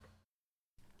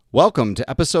Welcome to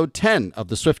episode 10 of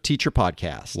the Swift Teacher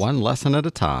Podcast. One lesson at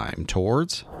a time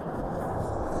towards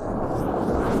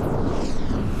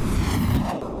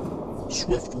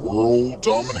Swift world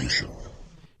domination.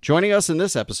 Joining us in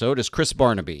this episode is Chris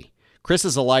Barnabei. Chris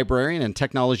is a librarian and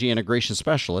technology integration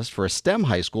specialist for a STEM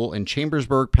high school in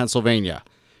Chambersburg, Pennsylvania,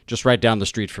 just right down the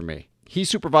street from me. He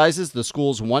supervises the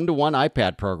school's one-to-one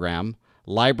iPad program,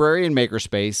 library and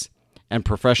makerspace, and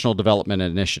professional development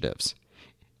initiatives.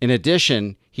 In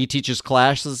addition, he teaches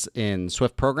classes in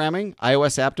Swift programming,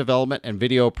 iOS app development, and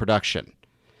video production.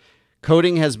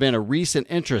 Coding has been a recent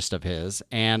interest of his,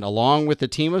 and along with a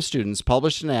team of students,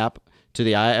 published an app to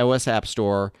the iOS App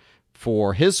Store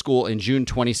for his school in June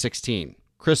 2016.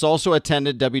 Chris also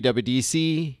attended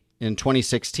WWDC in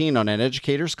 2016 on an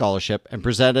educator scholarship and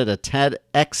presented a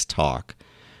TEDx talk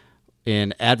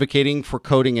in advocating for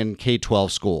coding in K-12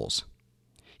 schools.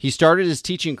 He started his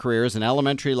teaching career as an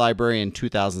elementary librarian in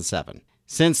 2007.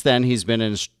 Since then, he's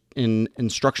been in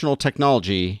instructional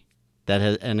technology,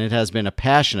 and it has been a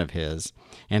passion of his,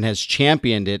 and has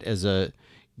championed it as a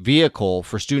vehicle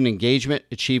for student engagement,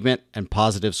 achievement, and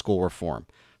positive school reform.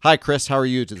 Hi, Chris. How are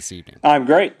you this evening? I'm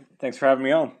great. Thanks for having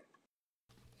me on.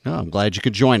 Oh, I'm glad you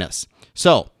could join us.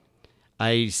 So,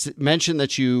 I mentioned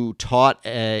that you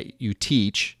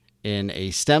teach in a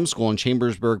STEM school in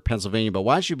Chambersburg, Pennsylvania, but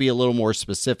why don't you be a little more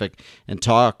specific and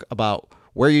talk about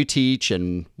where you teach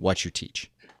and what you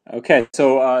teach? Okay,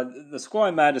 so the school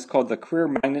I'm at is called the Career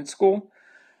Magnet School.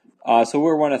 So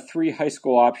we're one of three high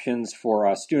school options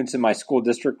for students in my school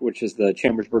district, which is the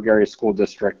Chambersburg Area School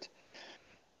District.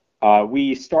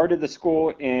 We started the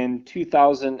school in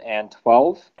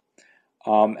 2012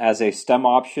 as a STEM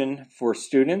option for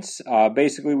students.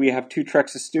 Basically, we have two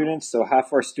tracks of students, so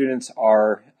half our students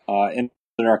are in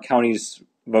our county's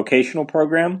vocational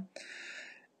program,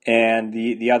 and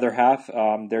the other half,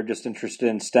 they're just interested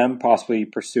in STEM, possibly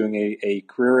pursuing a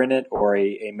career in it or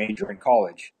a major in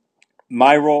college.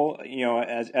 My role,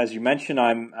 as you mentioned,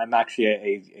 I'm actually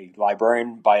a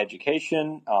librarian by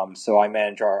education, so I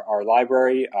manage our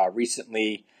library.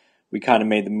 Recently, we kind of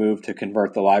made the move to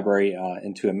convert the library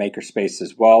into a makerspace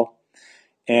as well.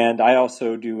 And I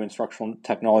also do instructional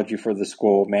technology for the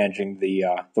school, managing the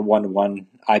one-to-one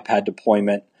iPad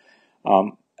deployment,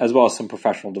 as well as some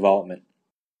professional development.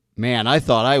 Man, I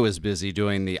thought I was busy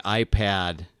doing the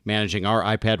iPad, managing our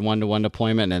iPad one-to-one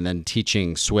deployment and then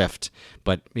teaching Swift.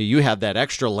 But you have that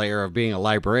extra layer of being a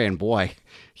librarian. Boy,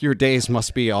 your days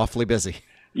must be awfully busy.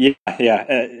 Yeah,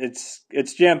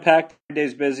 it's jam-packed. Every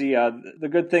day's busy. The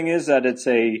good thing is that it's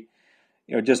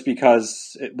just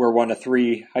because we're one of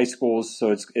three high schools,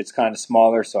 so it's kind of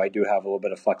smaller, so I do have a little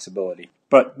bit of flexibility,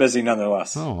 but busy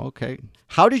nonetheless. Oh, okay.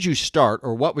 How did you start,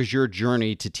 or what was your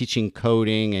journey to teaching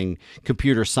coding and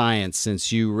computer science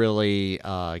since you really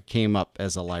came up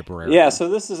as a librarian? Yeah, so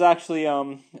this is actually,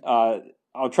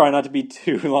 I'll try not to be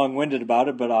too long-winded about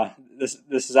it, but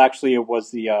this is actually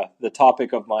was the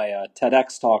topic of my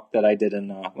TEDx talk that I did in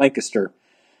Lancaster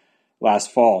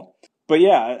last fall. But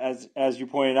yeah, as you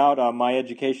pointed out, my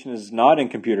education is not in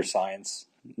computer science,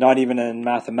 not even in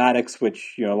mathematics,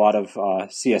 which a lot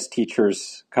of CS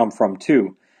teachers come from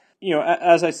too.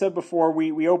 As I said before,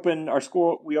 we opened our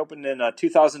school. We opened in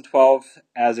 2012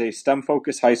 as a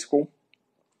STEM-focused high school,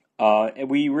 and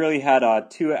we really had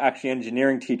two actually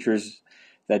engineering teachers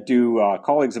that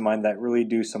colleagues of mine that really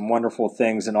do some wonderful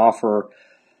things and offer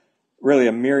really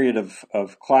a myriad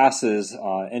of classes,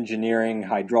 engineering,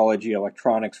 hydrology,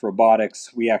 electronics,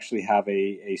 robotics. We actually have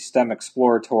a STEM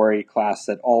exploratory class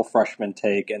that all freshmen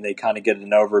take, and they kind of get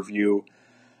an overview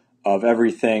of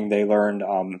everything. They learned,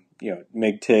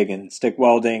 MIG, TIG, and stick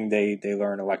welding. They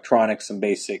learn electronics and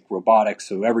basic robotics.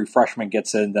 So every freshman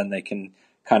gets in, then they can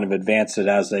kind of advance it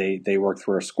as they work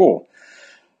through our school.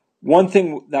 One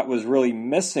thing that was really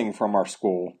missing from our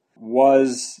school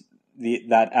was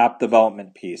that app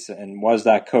development piece and was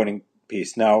that coding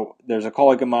piece. Now, there's a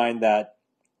colleague of mine that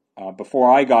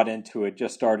before I got into it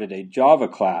just started a Java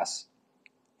class.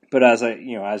 But as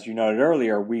you noted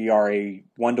earlier, we are a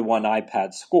one-to-one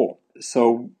iPad school.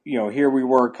 So, here we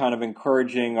were kind of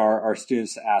encouraging our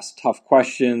students to ask tough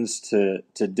questions, to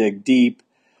dig deep,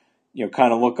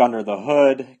 kind of look under the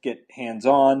hood, get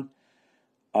hands-on.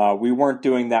 We weren't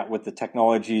doing that with the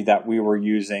technology that we were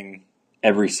using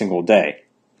every single day.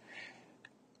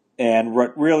 And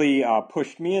what really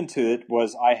pushed me into it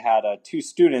was I had two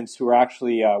students who were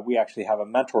actually, we actually have a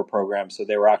mentor program, so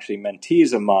they were actually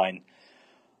mentees of mine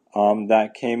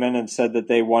that came in and said that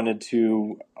they wanted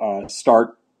to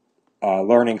start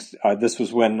learning. This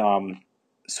was when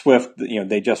Swift,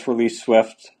 they just released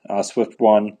Swift, Swift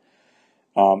 1.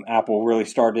 Apple really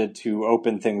started to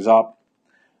open things up.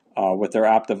 with their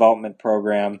app development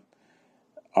program.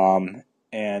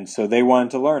 And so they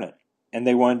wanted to learn it. And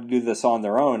they wanted to do this on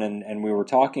their own, and we were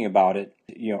talking about it.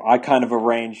 I kind of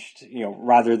arranged,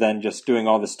 rather than just doing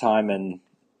all this time and,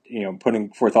 putting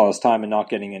forth all this time and not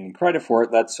getting any credit for it,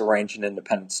 let's arrange an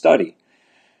independent study.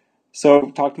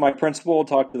 So talked to my principal,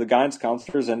 talked to the guidance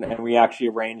counselors, and we actually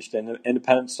arranged an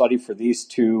independent study for these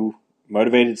two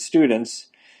motivated students.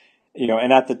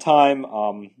 And at the time,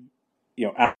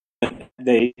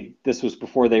 this was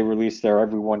before they released their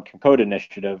Everyone Can Code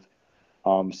initiative.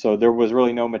 So there was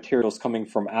really no materials coming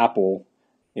from Apple,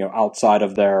 outside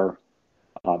of their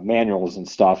manuals and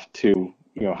stuff to,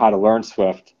 how to learn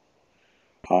Swift.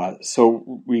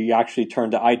 So we actually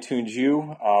turned to iTunes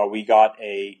U. We got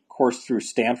a course through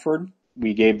Stanford.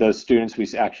 We gave those students, we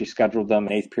actually scheduled them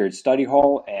in 8th period study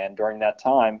hall. And during that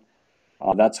time,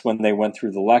 that's when they went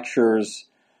through the lectures,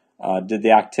 did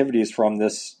the activities from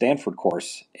this Stanford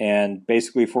course. And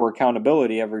basically for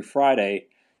accountability, every Friday,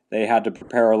 they had to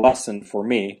prepare a lesson for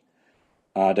me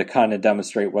to kind of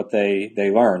demonstrate what they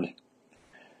learned.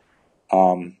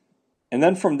 And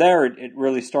then from there, it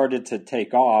really started to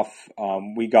take off.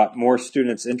 We got more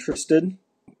students interested.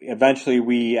 Eventually,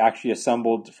 we actually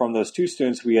assembled, from those two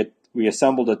students, we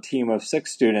assembled a team of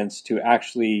 6 students to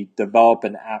actually develop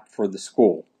an app for the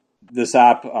school. This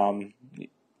app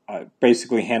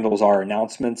basically handles our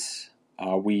announcements.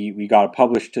 We got it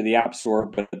published to the App Store,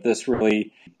 but that's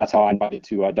how I got it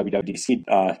to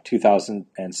WWDC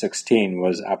 2016,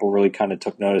 was Apple really kind of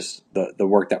took notice the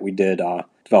work that we did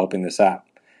developing this app.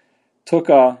 Took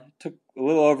a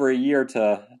little over a year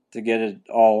to get it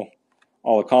all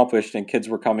accomplished, and kids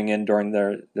were coming in during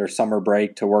their summer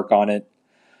break to work on it,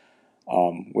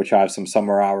 which I have some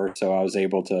summer hours, so I was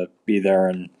able to be there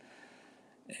and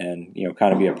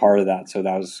kind of be a part of that. So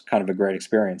that was kind of a great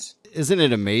experience. Isn't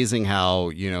it amazing how,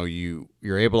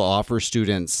 you're able to offer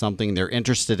students something they're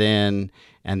interested in,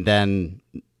 and then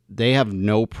they have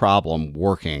no problem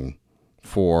working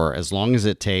for as long as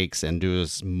it takes and do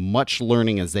as much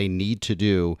learning as they need to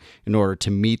do in order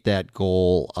to meet that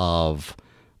goal of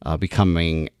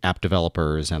becoming app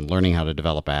developers and learning how to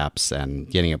develop apps and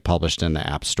getting it published in the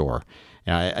App Store.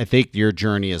 And I think your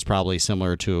journey is probably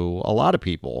similar to a lot of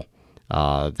people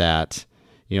that,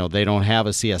 they don't have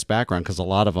a CS background, because a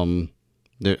lot of them,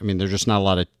 there's just not a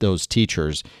lot of those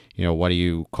teachers. What do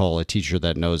you call a teacher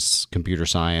that knows computer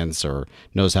science or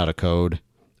knows how to code?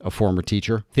 A former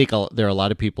teacher. I think there are a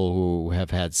lot of people who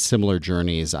have had similar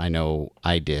journeys. I know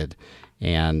I did,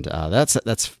 and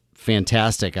that's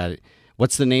fantastic.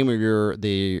 What's the name of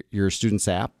your student's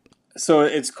app? So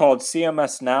it's called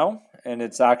CMS Now, and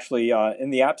it's actually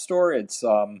in the App Store. It's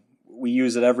we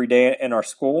use it every day in our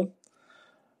school.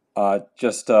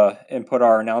 Just input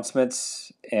our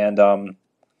announcements and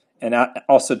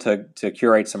also to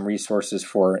curate some resources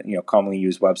for commonly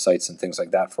used websites and things like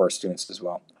that for our students as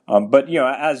well. But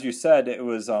as you said, it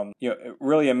was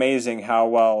really amazing how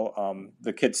well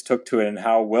the kids took to it and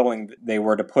how willing they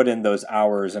were to put in those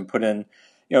hours and put in.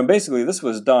 Basically this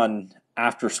was done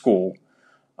after school.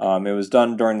 It was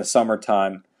done during the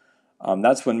summertime.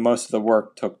 That's when most of the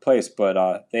work took place,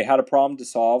 but they had a problem to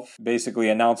solve. Basically,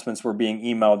 announcements were being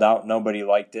emailed out. Nobody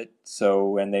liked it,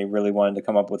 and they really wanted to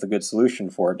come up with a good solution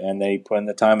for it, and they put in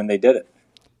the time and they did it.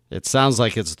 It sounds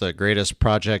like it's the greatest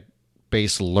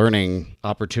project-based learning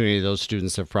opportunity those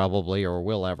students have probably or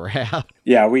will ever have.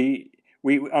 Yeah, we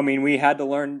had to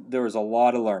learn. There was a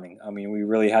lot of learning. We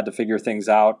really had to figure things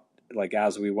out,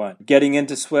 as we went. Getting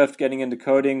into Swift, getting into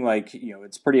coding,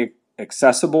 it's pretty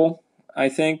accessible. I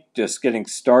think, just getting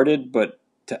started, but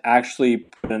to actually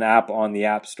put an app on the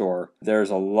App Store, there's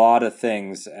a lot of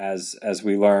things as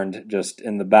we learned just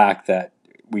in the back that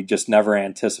we just never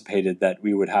anticipated that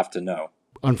we would have to know.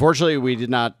 Unfortunately, we did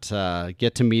not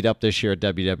get to meet up this year at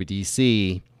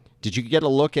WWDC. Did you get a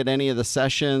look at any of the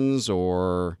sessions,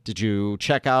 or did you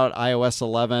check out iOS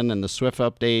 11 and the Swift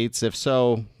updates? If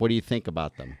so, what do you think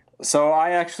about them? So I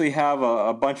actually have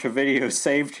a bunch of videos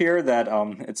saved here that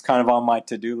it's kind of on my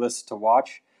to-do list to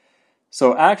watch.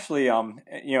 So actually,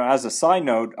 as a side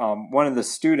note, one of the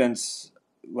students,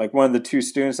 one of the 2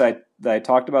 students that I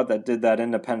talked about that did that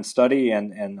independent study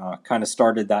and kind of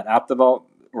started that app develop,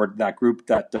 or that group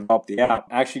that developed the app,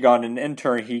 actually got an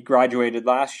intern. He graduated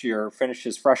last year, finished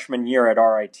his freshman year at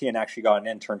RIT, and actually got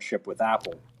an internship with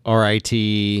Apple.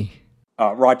 RIT?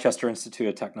 Rochester Institute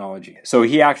of Technology. So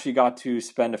he actually got to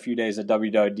spend a few days at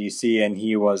WWDC, and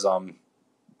he was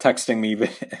texting me,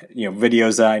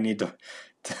 videos that I need to,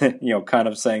 kind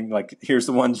of saying here's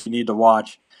the ones you need to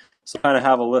watch. So I kind of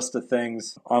have a list of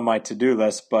things on my to-do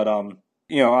list. But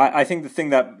I think the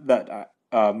thing that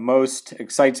most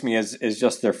excites me is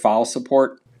just their file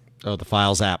support. Oh, the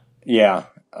Files app. Yeah,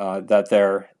 that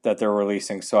they're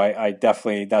releasing. So I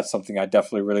definitely, that's something I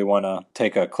definitely really want to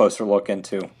take a closer look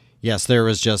into. Yes, there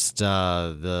was just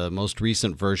the most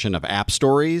recent version of App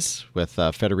Stories with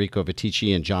Federico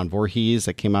Viticci and John Voorhees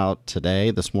that came out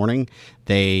this morning.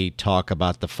 They talk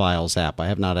about the Files app. I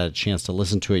have not had a chance to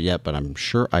listen to it yet, but I'm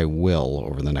sure I will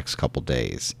over the next couple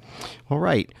days. All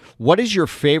right. What is your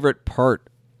favorite part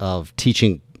of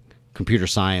teaching computer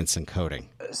science and coding?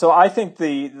 So I think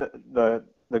the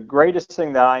greatest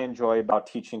thing that I enjoy about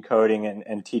teaching coding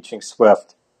and teaching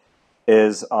Swift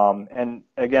is, and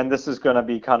again, this is going to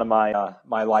be kind of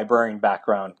my librarian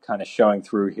background kind of showing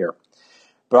through here.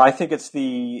 But I think it's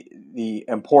the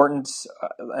importance,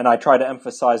 and I try to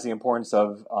emphasize the importance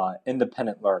of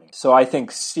independent learning. So I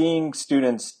think seeing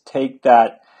students take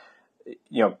that,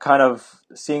 kind of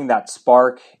seeing that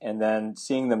spark and then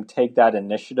seeing them take that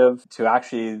initiative to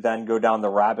actually then go down the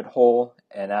rabbit hole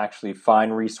and actually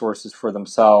find resources for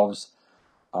themselves,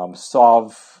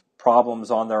 solve problems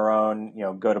on their own,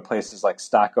 go to places like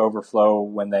Stack Overflow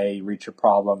when they reach a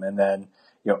problem, and then,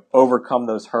 overcome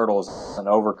those hurdles and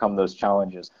overcome those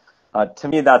challenges. To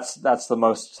me, that's the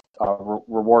most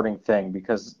rewarding thing,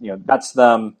 because, that's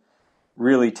them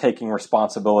really taking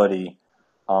responsibility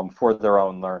for their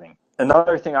own learning.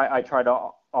 Another thing I try to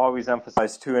always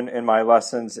emphasize too in my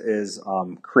lessons is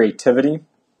creativity.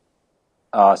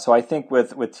 So I think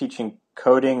with teaching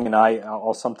coding, and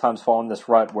I'll sometimes fall in this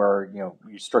rut where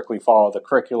you strictly follow the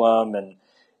curriculum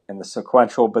and the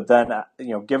sequential, but then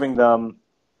giving them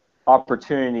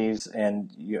opportunities,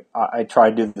 and I try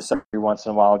to do this every once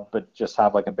in a while, but just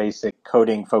have like a basic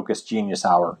coding focused genius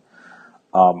hour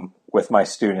with my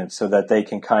students, so that they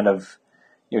can kind of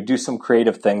do some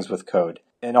creative things with code.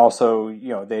 And also,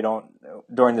 they don't,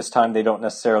 during this time, they don't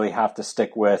necessarily have to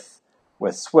stick with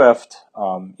Swift.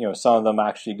 Some of them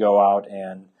actually go out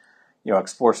and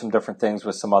explore some different things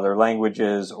with some other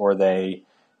languages, or they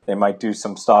might do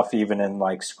some stuff even in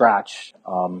like Scratch,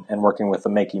 and working with the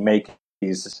Makey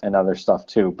and other stuff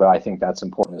too. But I think that's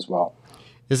important as well.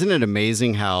 Isn't it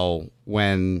amazing how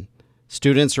when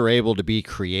students are able to be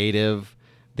creative,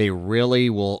 they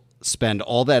really will spend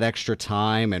all that extra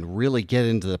time and really get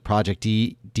into the project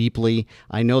deeply?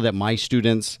 I know that my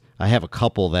students, I have a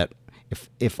couple that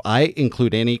if I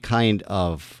include any kind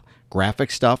of graphic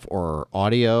stuff or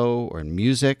audio or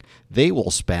music, they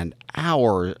will spend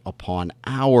hour upon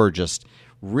hour just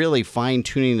really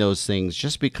fine-tuning those things,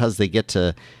 just because they get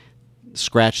to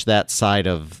scratch that side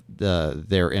of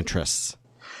their interests.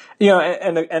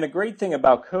 And a great thing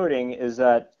about coding is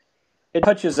that it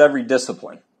touches every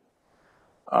discipline.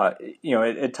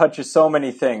 It touches so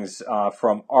many things,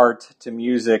 from art to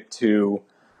music to,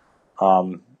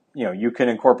 you could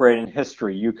incorporate in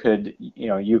history. You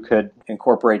could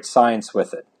incorporate science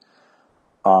with it.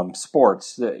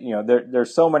 Sports.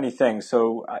 There's so many things.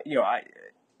 So,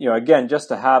 again, just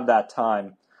to have that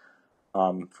time,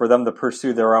 for them to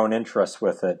pursue their own interests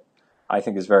with it, I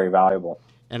think is very valuable.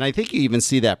 And I think you even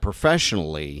see that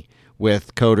professionally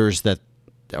with coders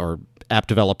or app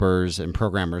developers and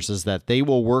programmers, is that they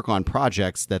will work on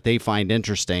projects that they find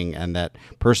interesting and that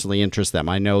personally interest them.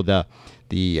 I know the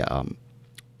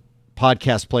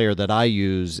podcast player that I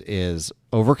use is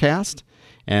Overcast,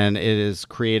 and it is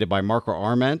created by Marco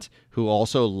Arment, who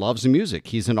also loves music.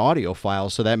 He's an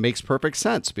audiophile, so that makes perfect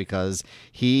sense, because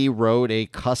he wrote a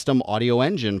custom audio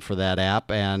engine for that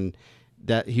app, and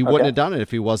that he wouldn't have done it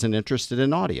if he wasn't interested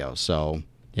in audio. So,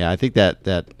 yeah, I think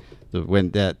that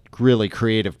when that really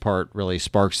creative part really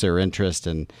sparks their interest,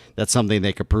 and that's something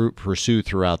they could pursue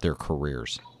throughout their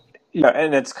careers. Yeah,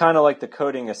 and it's kind of like the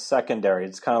coding is secondary.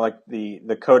 It's kind of like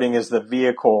the coding is the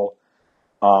vehicle,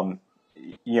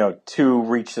 to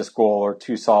reach this goal or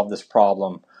to solve this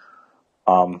problem,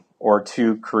 or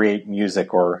to create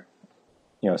music or,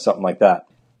 something like that.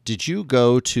 Did you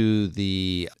go to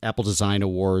the Apple Design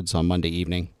Awards on Monday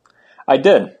evening? I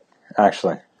did,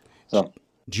 actually. So,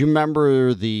 do you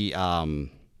remember the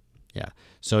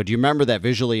So do you remember that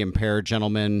visually impaired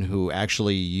gentleman who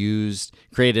actually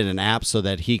created an app so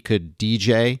that he could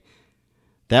DJ?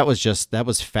 That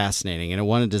was fascinating, and it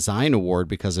won a design award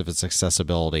because of its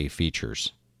accessibility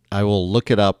features. I will look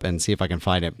it up and see if I can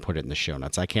find it and put it in the show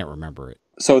notes. I can't remember it.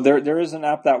 So there is an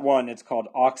app that won. It's called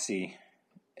Oxy,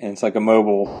 and it's like a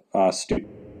mobile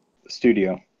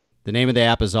studio. The name of the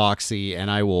app is Oxy,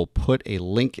 and I will put a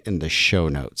link in the show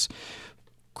notes.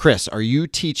 Chris, are you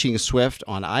teaching Swift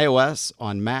on iOS,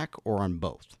 on Mac, or on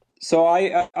both? So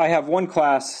I have one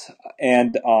class,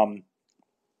 and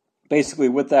basically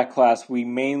with that class, we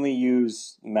mainly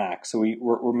use Mac. So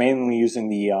we're mainly using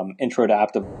the Intro to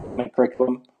App Development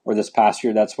curriculum, or this past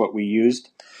year, that's what we used.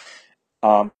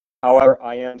 However,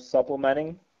 I am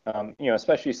supplementing,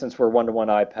 especially since we're one-to-one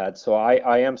iPad. So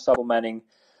I am supplementing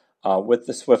with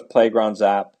the Swift Playgrounds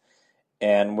app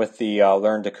and with the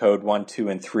Learn to Code 1, 2,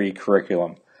 and 3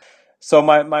 curriculum. So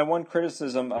my one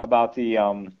criticism about the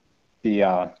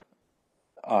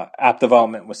app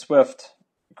development with Swift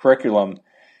curriculum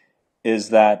is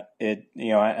that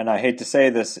and I hate to say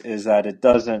this, is that it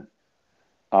doesn't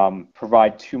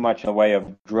provide too much in the way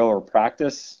of drill or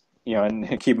practice.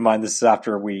 And keep in mind, this is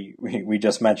after we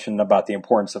just mentioned about the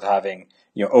importance of having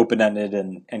open-ended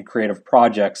and creative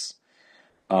projects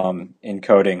in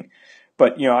coding.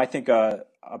 But I think a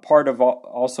part of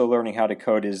also learning how to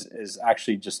code is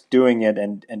actually just doing it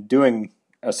and doing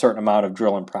a certain amount of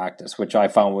drill and practice, which I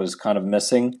found was kind of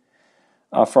missing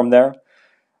from there.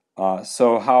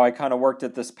 So how I kind of worked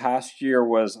it this past year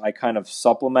was I kind of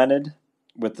supplemented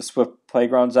with the Swift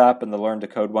Playgrounds app and the Learn to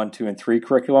Code 1, 2, and 3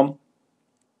 curriculum.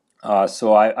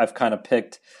 So I've kind of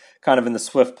picked, kind of in the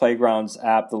Swift Playgrounds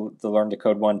app, the Learn to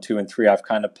Code 1, 2, and 3, I've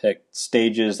kind of picked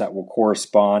stages that will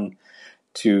correspond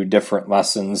to different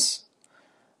lessons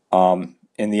in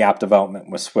the app development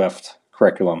with Swift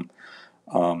curriculum.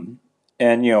 And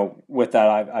with that,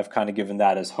 I've kind of given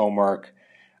that as homework,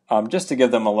 just to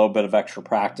give them a little bit of extra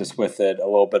practice with it, a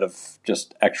little bit of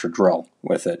just extra drill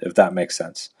with it, if that makes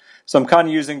sense. So I'm kind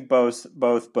of using both,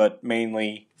 but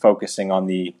mainly focusing on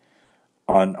the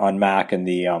on Mac and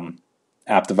the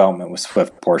app development with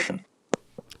Swift portion.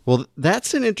 Well,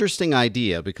 that's an interesting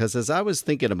idea, because as I was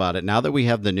thinking about it, now that we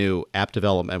have the new app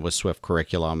development with Swift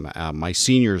curriculum, my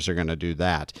seniors are going to do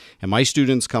that. And my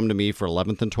students come to me for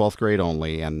 11th and 12th grade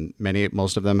only, and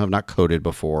most of them have not coded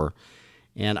before.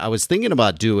 And I was thinking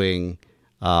about doing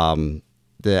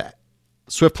the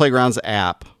Swift Playgrounds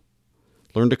app,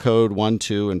 Learn to Code 1,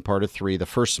 2, and part of 3 the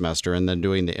first semester, and then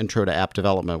doing the Intro to App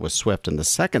Development with Swift in the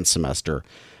second semester.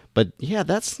 But yeah,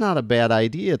 that's not a bad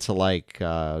idea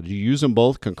to use them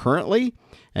both concurrently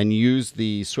and use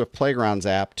the Swift Playgrounds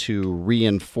app to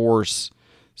reinforce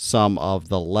some of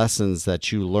the lessons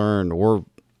that you learn. Or,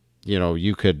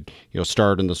 you could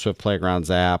start in the Swift Playgrounds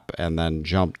app and then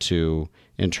jump to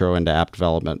Intro into App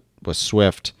Development with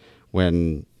Swift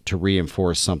to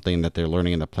reinforce something that they're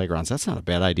learning in the playgrounds. That's not a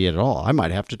bad idea at all. I might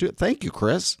have to do it. Thank you,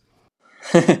 Chris.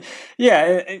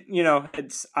 Yeah,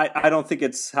 it's I don't think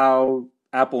it's how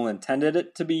Apple intended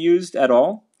it to be used at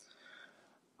all.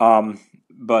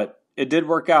 But it did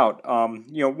work out.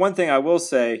 One thing I will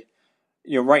say,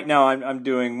 right now I'm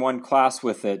doing one class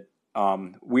with it.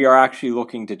 We are actually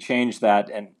looking to change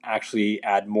that and actually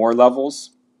add more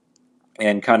levels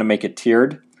and kind of make it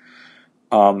tiered.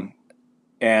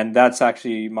 And that's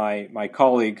actually my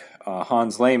colleague,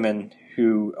 Hans Lehman,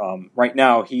 who right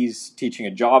now he's teaching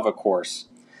a Java course.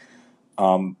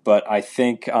 But I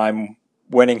think I'm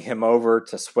winning him over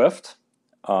to Swift.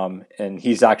 And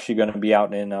he's actually going to be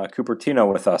out in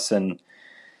Cupertino with us in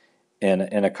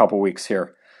a couple weeks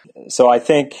here. So I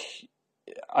think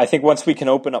once we can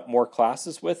open up more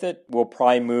classes with it, we'll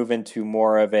probably move into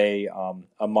more of a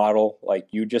model like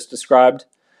you just described.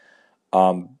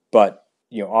 But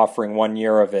offering 1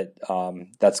 year of it,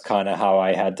 that's kind of how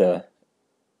I had to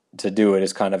do it,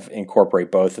 is kind of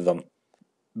incorporate both of them.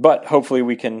 But hopefully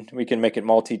we can make it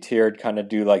multi-tiered, kind of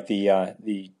do like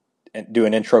do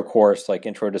an intro course, like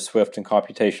Intro to Swift and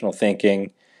Computational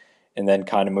Thinking, and then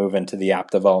kind of move into the app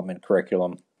development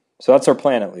curriculum. So that's our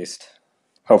plan, at least,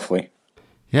 hopefully.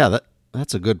 Yeah,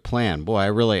 that's a good plan. Boy,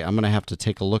 I'm going to have to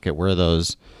take a look at where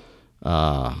those,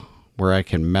 where I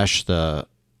can mesh the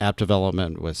app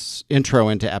development with intro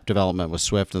into app development with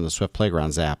Swift and the Swift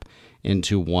Playgrounds app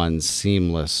into one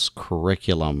seamless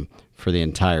curriculum for the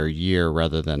entire year,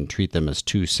 rather than treat them as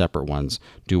two separate ones.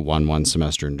 Do one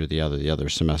semester and do the other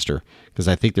semester, because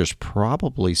I think there's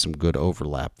probably some good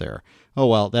overlap there. Oh,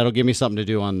 well, that'll give me something to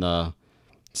do on the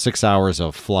 6 hours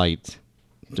of flight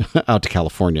out to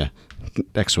California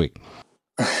next week.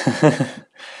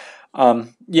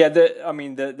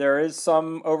 There is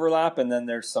some overlap, and then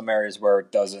there's some areas where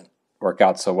it doesn't work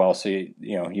out so well. So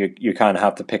you kind of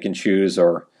have to pick and choose,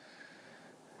 or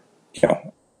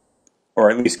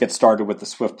at least get started with the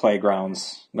Swift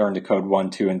Playgrounds, Learn to Code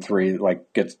 1, 2, and 3.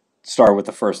 Like get started with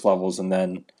the first levels, and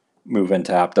then move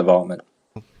into app development.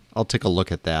 I'll take a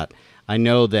look at that. I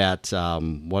know that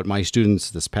what my students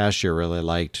this past year really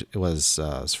liked was,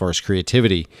 as far as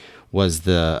creativity, was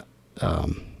the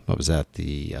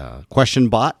question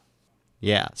bot.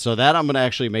 Yeah, so that I'm going to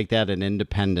actually make that an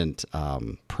independent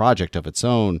project of its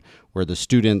own, where the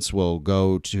students will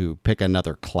go to pick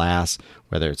another class,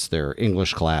 whether it's their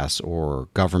English class or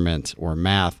government or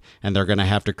math, and they're going to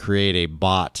have to create a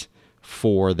bot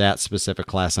for that specific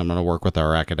class. I'm going to work with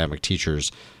our academic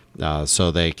teachers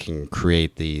so they can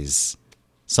create these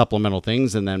supplemental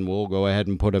things, and then we'll go ahead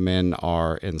and put them in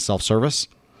self-service.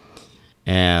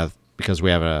 And because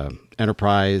we have a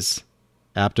enterprise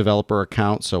app developer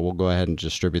account, so we'll go ahead and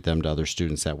distribute them to other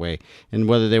students that way. And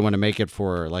whether they want to make it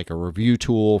for like a review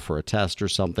tool for a test or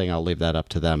something, I'll leave that up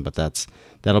to them. But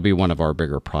that'll be one of our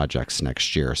bigger projects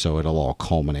next year. So it'll all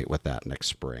culminate with that next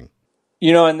spring.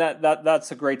 And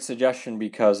that's a great suggestion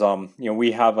because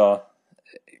we have a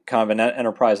kind of an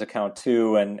enterprise account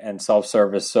too, and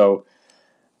self-service. So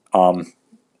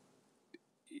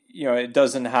it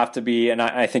doesn't have to be, and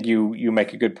I think you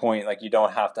make a good point. Like, you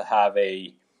don't have to have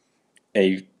a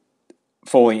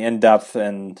fully in-depth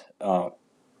and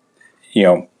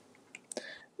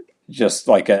just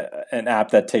like an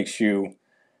app that takes you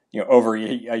over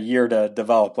a year to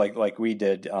develop like we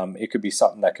did. It could be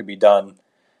something that could be done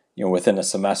within a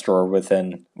semester or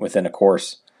within a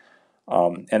course.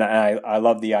 And I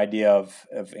love the idea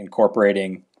of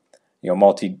incorporating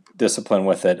multidiscipline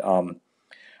with it.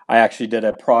 I actually did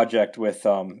a project with,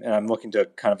 and I'm looking to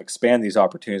kind of expand these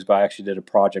opportunities, but I actually did a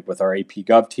project with our AP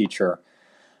Gov teacher,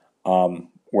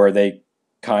 where they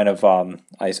kind of,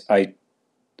 I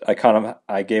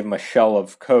gave them a shell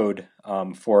of code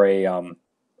for a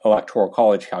electoral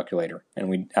college calculator, and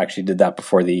we actually did that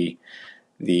before the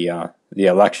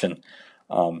election.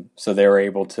 So they were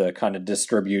able to kind of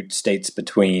distribute states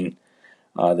between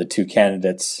the two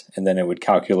candidates, and then it would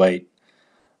calculate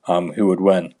who would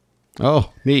win.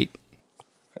 Oh, neat.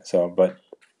 So, but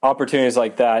opportunities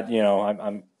like that,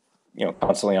 I'm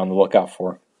constantly on the lookout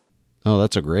for. Oh,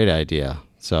 that's a great idea.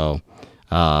 So,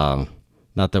 not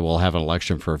that we'll have an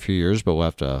election for a few years, but we'll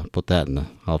have to put that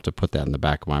I'll have to put that in the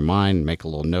back of my mind, make a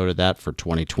little note of that for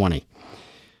 2020.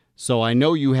 So I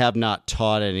know you have not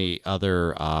taught any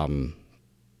other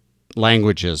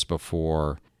languages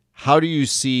before. How do you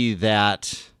see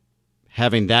that,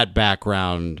 having that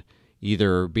background,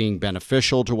 either being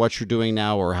beneficial to what you're doing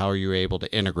now, or how are you able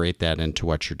to integrate that into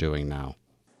what you're doing now?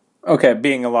 Okay,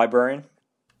 being a librarian?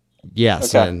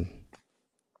 Yes. Okay. And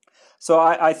so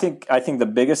I think the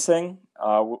biggest thing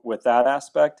with that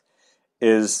aspect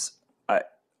is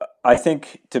I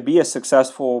think to be a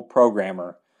successful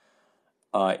programmer,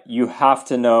 you have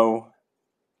to know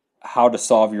how to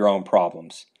solve your own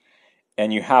problems,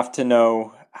 and you have to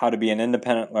know how to be an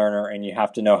independent learner, and you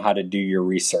have to know how to do your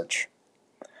research.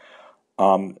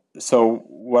 So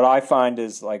what I find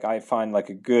is I find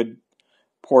a good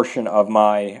portion of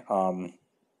my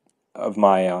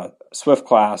Swift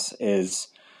class is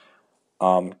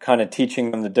kind of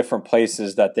teaching them the different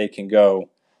places that they can go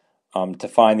to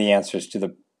find the answers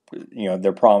to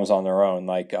their problems on their own,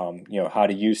 how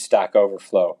to use Stack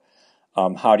Overflow,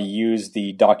 how to use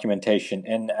the documentation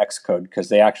in Xcode, because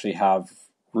they actually have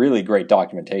really great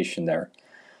documentation there.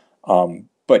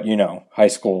 But high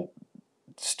school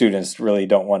students really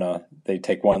don't want to. They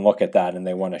take one look at that and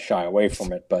they want to shy away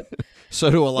from it. But so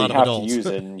do a lot of adults. You have to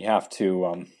use it, and you have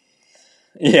to.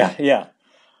 Yeah.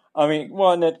 I mean,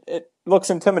 and it looks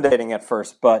intimidating at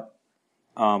first, but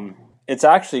it's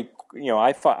actually,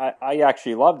 I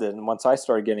actually loved it, and once I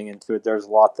started getting into it, there's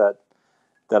a lot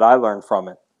that I learned from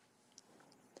it.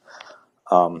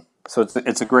 So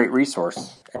it's a great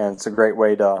resource, and it's a great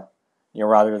way to,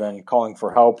 rather than calling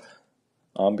for help,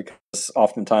 because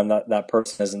oftentimes that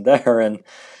person isn't there, and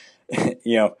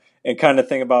and kind of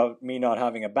thing about me not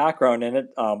having a background in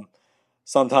it.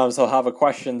 Sometimes they'll have a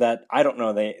question that I don't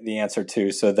know the answer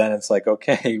to, so then it's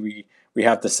okay, we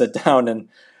have to sit down and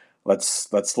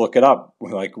let's look it up.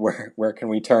 Where can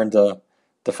we turn to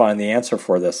find the answer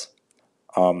for this?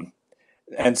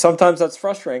 And sometimes that's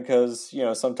frustrating because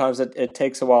sometimes it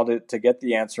takes a while to get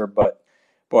the answer, but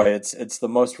boy, it's the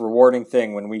most rewarding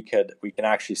thing when we can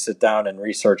actually sit down and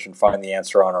research and find the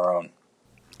answer on our own.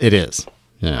 It is.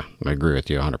 Yeah, I agree with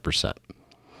you 100%.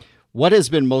 What has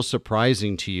been most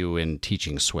surprising to you in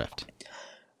teaching Swift?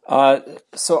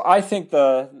 So I think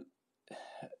the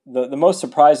most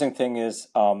surprising thing is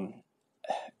kind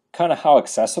of how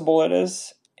accessible it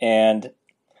is and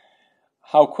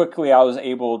how quickly I was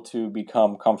able to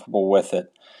become comfortable with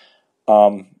it.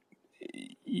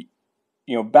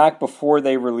 Back before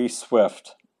they released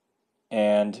Swift,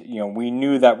 and we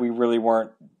knew that we really we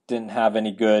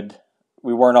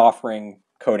weren't offering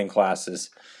coding classes.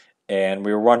 And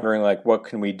we were wondering, what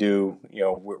can we do?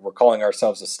 We're calling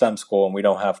ourselves a STEM school, and we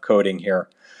don't have coding here.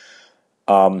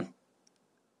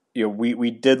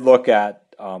 We did look at,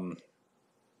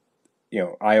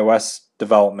 iOS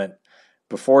development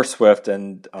before Swift,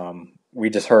 and we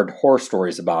just heard horror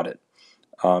stories about it.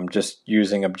 Just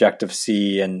using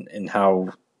Objective-C and how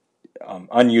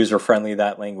unuser-friendly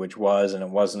that language was, and it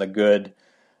wasn't a good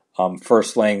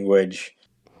first language.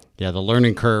 Yeah, the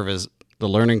learning curve is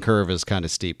kind of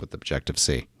steep with Objective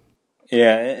C.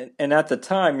 Yeah, and at the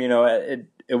time, it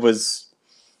was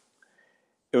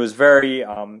very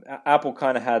Apple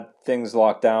kind of had things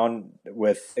locked down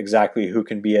with exactly who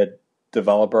can be a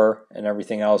developer and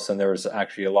everything else, and there was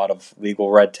actually a lot of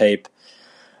legal red tape.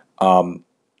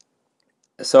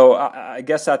 So I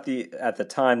guess at the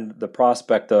time, the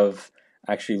prospect of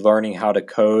actually learning how to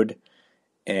code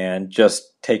and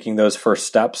just taking those first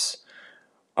steps,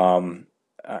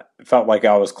 felt like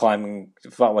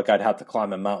felt like I'd have to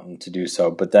climb a mountain to do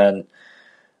so. But then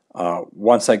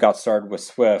once I got started with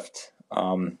Swift,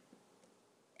 I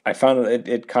found that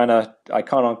it caught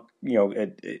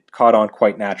on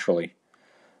quite naturally.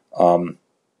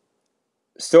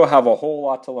 Still have a whole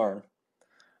lot to learn.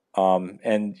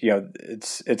 And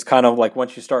it's kind of like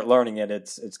once you start learning it,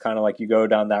 it's kind of like you go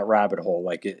down that rabbit hole.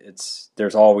 Like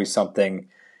there's always something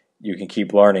you can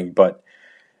keep learning, but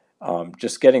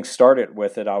just getting started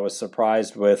with it, I was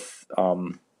surprised with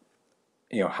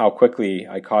how quickly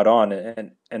I caught on,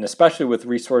 and especially with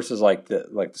resources like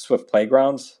the Swift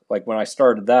Playgrounds. Like when I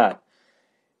started that,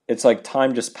 it's like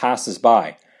time just passes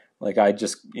by. Like I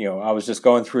was just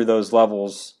going through those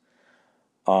levels.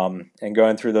 And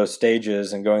going through those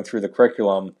stages and going through the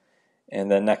curriculum,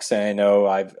 and then next thing I know,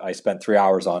 I spent 3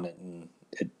 hours on it, and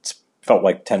it felt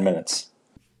like 10 minutes.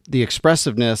 The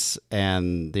expressiveness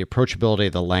and the approachability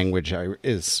of the language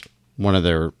is one of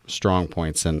their strong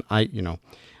points, and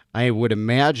I would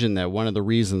imagine that one of the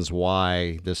reasons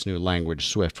why this new language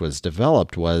Swift was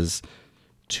developed was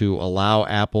to allow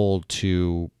Apple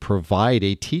to provide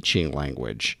a teaching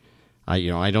language.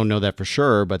 I don't know that for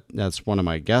sure, but that's one of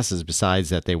my guesses, besides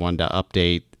that they wanted to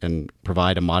update and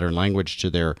provide a modern language to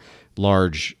their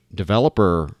large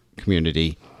developer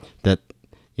community, that,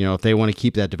 if they want to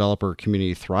keep that developer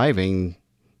community thriving,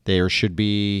 they should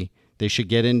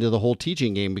get into the whole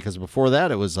teaching game, because before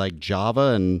that it was like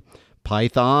Java and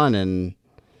Python and,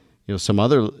 some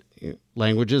other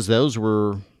languages. Those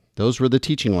were the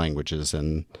teaching languages.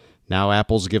 And now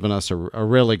Apple's given us a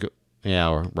really good,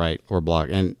 or Block.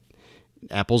 And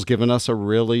Apple's given us a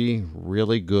really,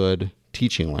 really good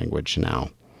teaching language now.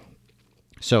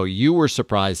 So you were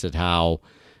surprised at how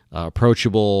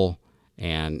approachable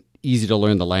and easy to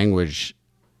learn the language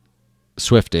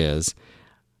Swift is.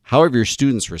 How have your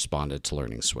students responded to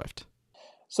learning Swift?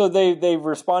 So they've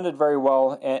responded very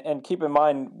well, and keep in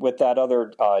mind with that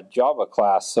other Java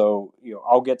class. So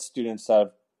I'll get students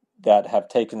that have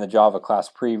taken the Java class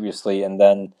previously and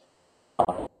then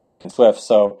Swift.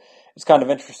 So it's kind of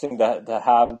interesting to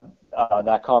have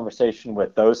that conversation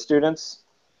with those students.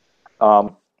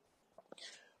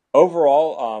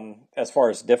 Overall, as far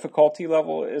as difficulty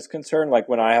level is concerned, like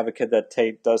when I have a kid that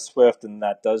does Swift and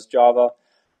that does Java,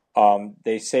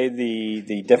 they say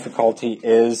the difficulty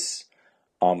is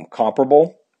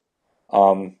comparable.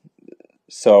 They're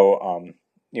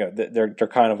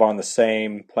kind of on the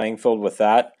same playing field with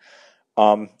that.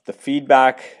 The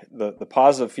feedback, the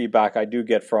positive feedback I do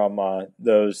get from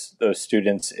those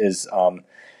students is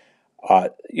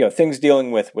things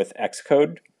dealing with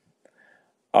Xcode,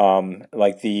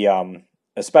 like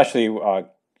especially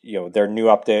their new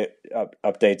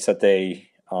updates that they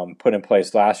put in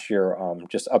place last year,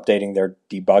 just updating their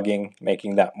debugging,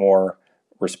 making that more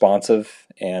responsive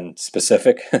and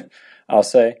specific, I'll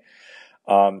say.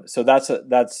 So that's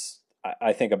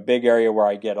I think a big area where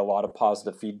I get a lot of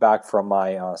positive feedback from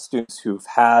my students who've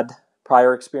had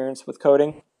prior experience with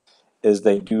coding, is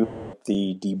they do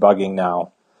the debugging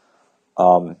now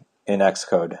in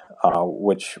Xcode,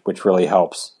 which really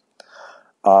helps.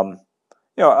 I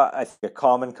think a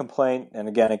common complaint, and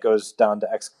again, it goes down to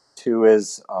X2,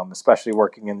 is especially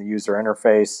working in the user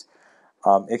interface,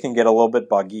 it can get a little bit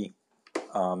buggy.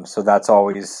 So that's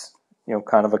always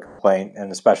kind of a complaint,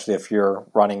 and especially if you're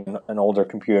running an older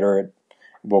computer, it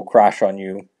will crash on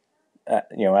you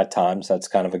at times. That's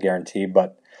kind of a guarantee,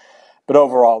 but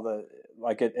overall,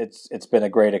 it's been a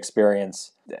great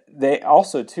experience. They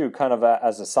also too, kind of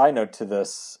as a side note to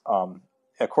this, of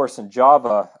course in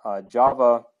Java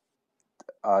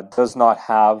does not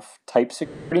have type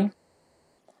security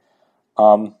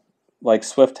like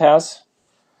Swift has.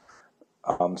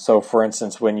 So for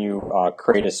instance, when you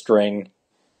create a string,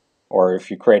 or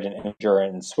if you create an integer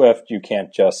in Swift, you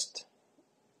can't just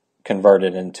convert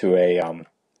it into a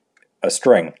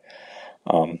string.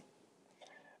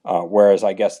 Whereas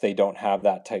I guess they don't have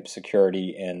that type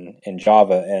security in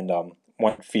Java. And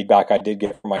one feedback I did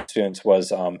get from my students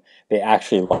was they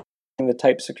actually like the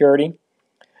type security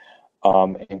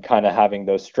and kind of having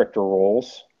those stricter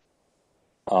rules,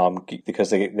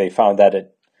 because they found that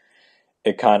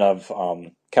it kind of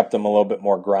kept them a little bit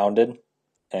more grounded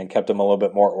and kept them a little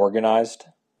bit more organized,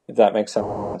 if that makes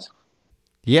sense.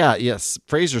 Yeah, yes.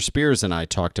 Fraser Spears and I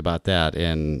talked about that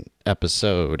in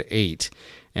episode 8.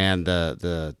 And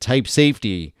the type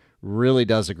safety really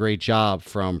does a great job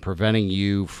from preventing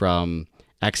you from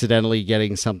accidentally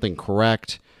getting something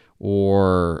correct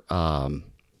or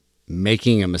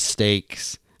making a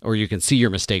mistakes, or you can see your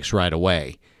mistakes right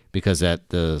away because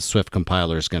the Swift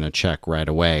compiler is going to check right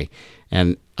away.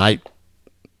 And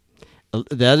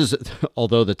that is,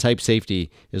 although the type safety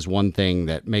is one thing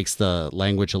that makes the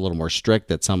language a little more strict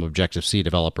that some Objective-C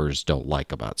developers don't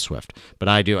like about Swift. But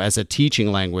I do. As a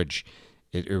teaching language,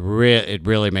 it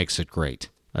really makes it great.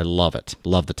 I love it.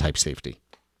 Love the type safety.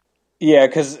 Yeah,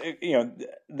 because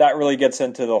that really gets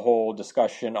into the whole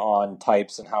discussion on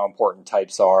types and how important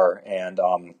types are, and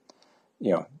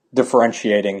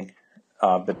differentiating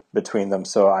between them.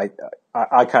 So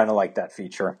I kind of like that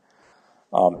feature.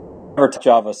 Never touched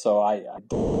Java, so I don't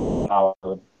know how I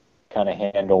would kind of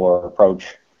handle or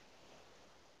approach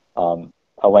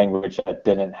a language that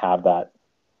didn't have that.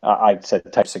 I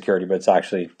said type security, but it's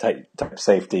actually type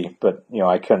safety. But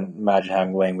I couldn't imagine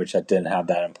having a language that didn't have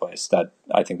that in place.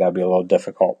 I think that'd be a little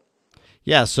difficult.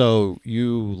 Yeah, so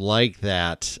you like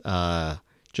that.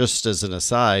 Just as an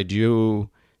aside, you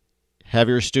have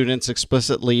your students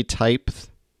explicitly type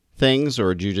things,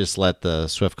 or do you just let the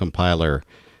Swift compiler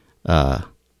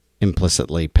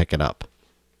implicitly pick it up?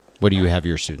 What do you have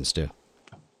your students do?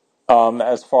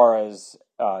 As far as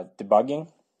debugging?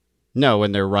 No,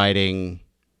 when they're writing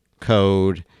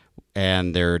code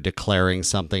and they're declaring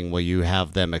something, will you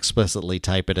have them explicitly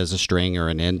type it as a string or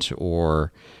an int,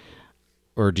 or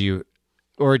do you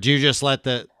just let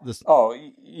the Oh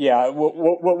yeah,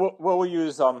 we'll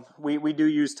use we do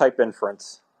use type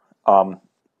inference,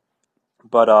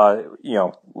 but I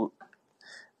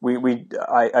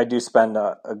do spend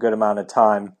a good amount of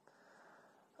time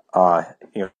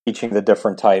teaching the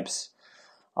different types.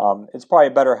 It's probably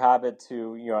a better habit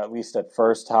to at least at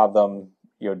first have them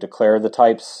declare the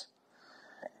types.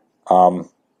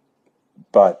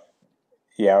 But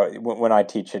yeah, when I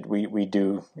teach it, we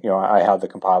do I have the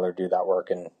compiler do that work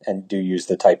and do use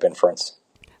the type inference.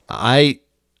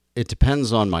 It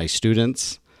depends on my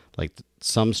students. Like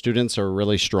some students are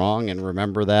really strong and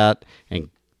remember that, and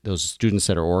those students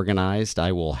that are organized,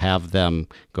 I will have them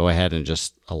go ahead and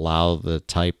just allow the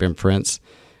type inference.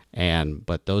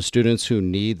 But those students who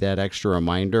need that extra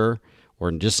reminder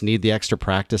or just need the extra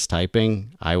practice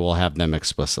typing, I will have them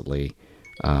explicitly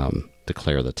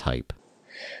declare the type.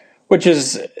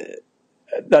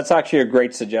 That's actually a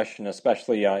great suggestion,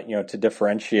 especially to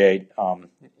differentiate.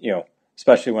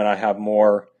 Especially when I have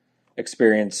more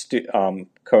experienced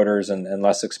coders and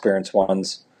less experienced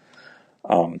ones.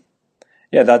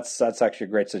 Yeah, that's actually a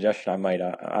great suggestion.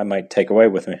 I might take away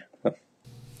with me.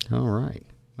 All right.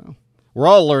 Well, we're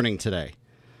all learning today.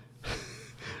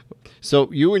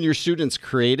 So you and your students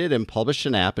created and published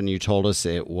an app, and you told us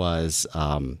it was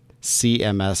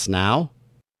CMS Now.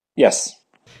 Yes.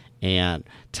 And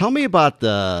tell me about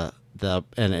tell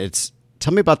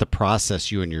me about the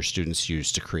process you and your students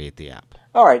used to create the app.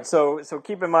 All right. So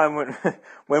keep in mind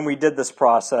when we did this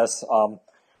process,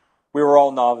 we were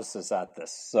all novices at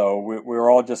this. So we were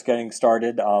all just getting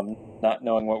started, not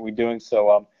knowing what we're doing.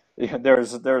 So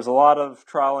there's a lot of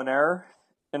trial and error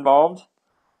involved,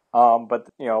 but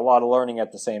a lot of learning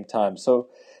at the same time. So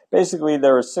basically,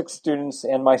 there were 6 students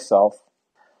and myself.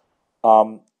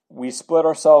 We split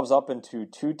ourselves up into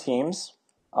 2 teams.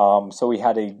 So we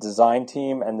had a design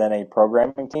team and then a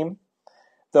programming team.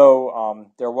 Though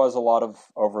there was a lot of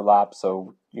overlap,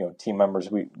 so team members,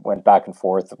 we went back and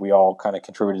forth. We all kind of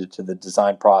contributed to the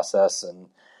design process, and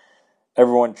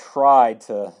everyone tried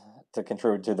to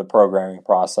contribute to the programming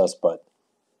process. But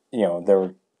there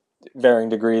were varying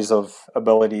degrees of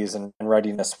abilities and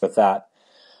readiness with that.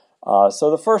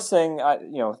 So the first thing,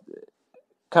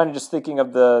 kind of just thinking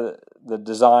of the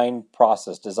design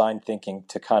process, design thinking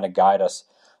to kind of guide us.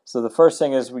 So the first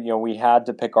thing is we had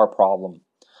to pick our problem.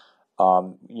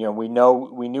 We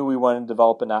knew we wanted to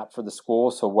develop an app for the school.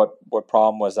 So what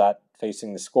problem was that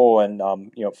facing the school? And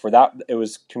for that it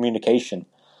was communication,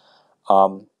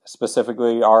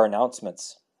 specifically our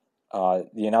announcements.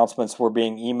 The announcements were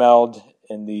being emailed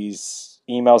in these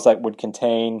emails that would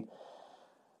contain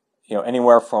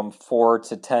anywhere from 4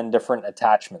 to 10 different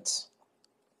attachments.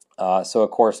 So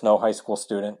of course, no high school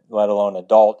student, let alone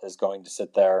adult, is going to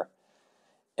sit there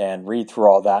and read through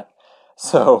all that.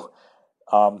 So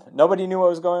nobody knew what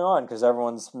was going on because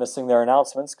everyone's missing their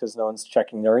announcements because no one's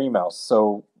checking their emails.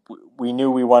 So we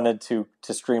knew we wanted to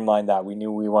streamline that. We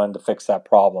knew we wanted to fix that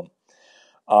problem.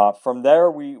 From there,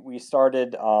 we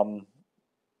started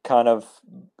kind of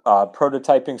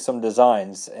prototyping some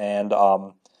designs, and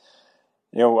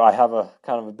I have a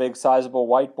kind of a big, sizable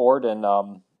whiteboard,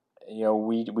 and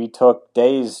we took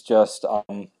days just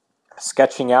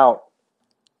sketching out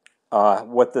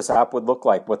what this app would look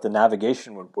like, what the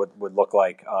navigation would look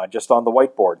like, just on the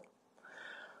whiteboard.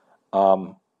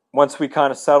 Once we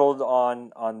kind of settled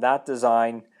on that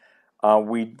design,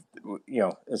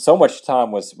 so much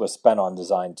time was spent on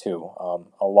design too.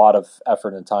 A lot of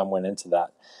effort and time went into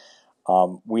that.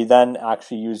 We then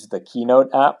actually used the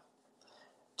Keynote app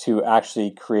to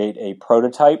actually create a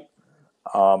prototype,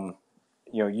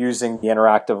 using the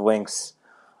interactive links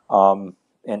and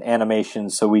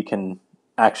animations, so we can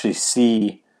actually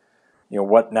see,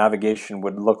 what navigation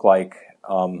would look like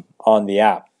on the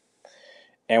app.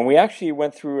 And we actually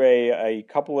went through a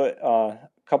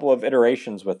couple of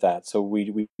iterations with that. So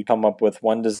we come up with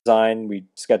one design, we'd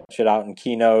sketch it out in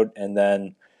Keynote, and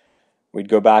then we'd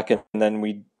go back and then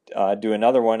we'd do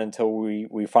another one until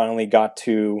we finally got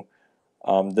to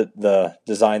the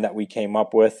design that we came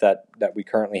up with that we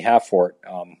currently have for it,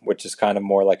 which is kind of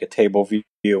more like a table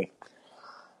view.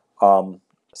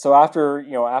 So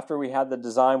after we had the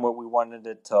design, what we wanted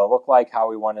it to look like, how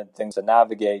we wanted things to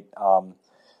navigate,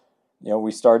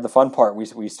 we started the fun part.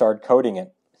 We started coding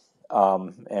it,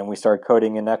 and we started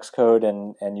coding in Xcode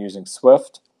and using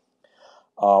Swift.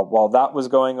 While that was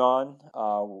going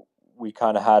on, we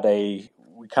kind of had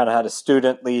a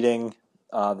student leading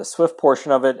the Swift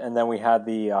portion of it, and then we had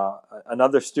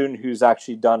another student who's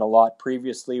actually done a lot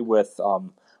previously with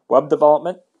web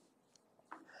development.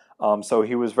 So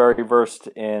he was very versed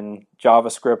in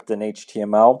JavaScript and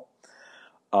HTML.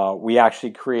 We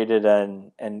actually created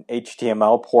an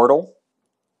HTML portal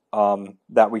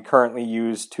that we currently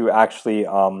use to actually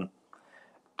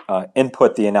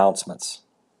input the announcements.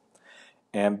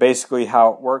 And basically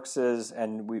how it works is,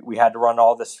 and we had to run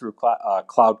all this through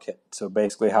CloudKit. So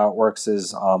basically how it works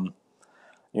is, and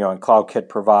CloudKit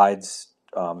provides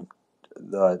the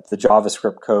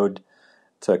JavaScript code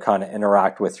to kind of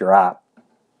interact with your app.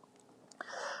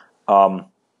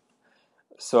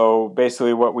 So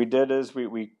basically what we did is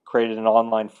we created an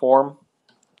online form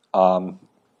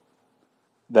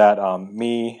that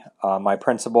me, my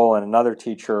principal, and another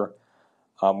teacher,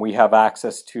 we have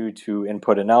access to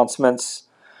input announcements.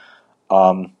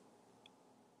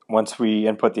 Once we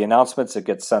input the announcements, it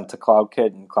gets sent to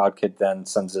CloudKit, and CloudKit then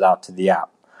sends it out to the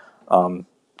app.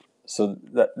 So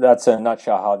that's in a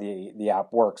nutshell how the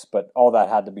app works, but all that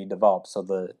had to be developed. So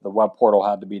the web portal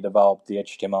had to be developed, the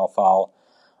HTML file,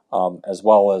 as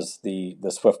well as the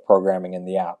Swift programming in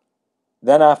the app.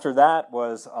 Then after that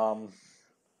was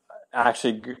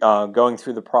actually going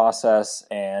through the process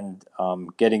and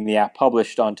getting the app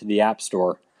published onto the App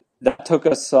Store. That took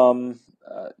us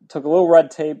took a little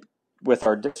red tape with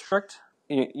our district,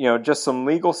 just some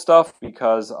legal stuff,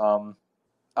 because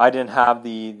I didn't have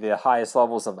the highest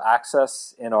levels of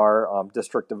access in our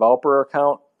district developer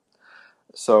account.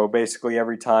 So basically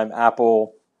every time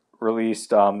Apple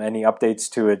released any updates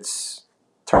to its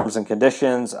terms and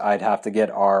conditions, I'd have to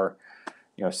get our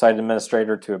site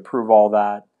administrator to approve all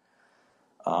that.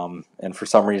 And for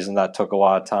some reason that took a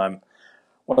lot of time.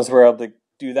 Once we were able to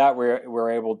do that, we were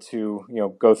able to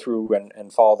go through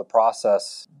and follow the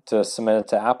process to submit it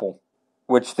to Apple,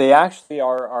 which they actually,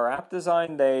 our app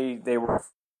design, they were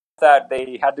that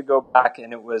they had to go back,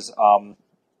 and it was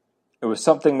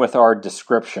something with our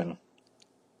description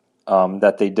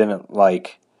that they didn't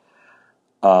like,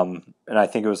 and I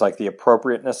think it was like the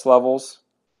appropriateness levels.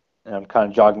 And I'm kind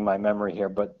of jogging my memory here,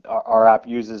 but our app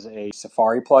uses a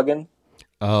Safari plugin.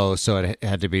 Oh, so it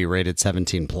had to be rated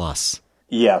 17 plus.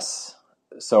 Yes.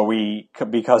 So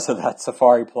because of that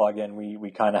Safari plugin,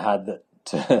 we kind of had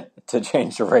to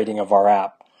change the rating of our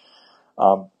app.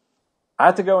 I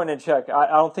had to go in and check. I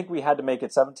don't think we had to make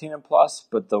it 17 and plus,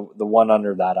 but the one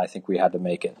under that, I think we had to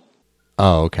make it.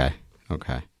 Oh, okay.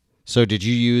 Okay. So did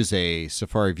you use a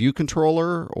Safari View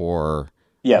controller or?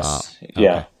 Yes. Okay.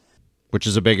 Yeah. Which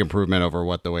is a big improvement over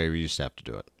the way we used to have to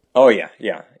do it. Oh, yeah.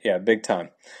 Big time.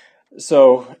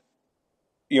 So,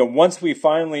 once we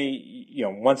finally,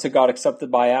 once it got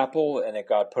accepted by Apple and it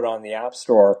got put on the App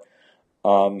Store,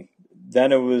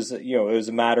 then it was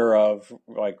a matter of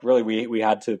really we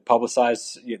had to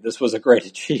publicize. This was a great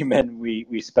achievement.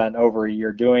 We spent over a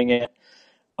year doing it.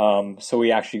 So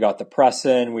we actually got the press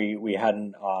in. We had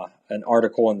an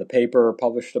article in the paper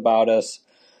published about us.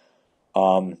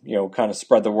 Kind of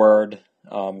spread the word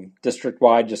district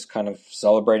wide, just kind of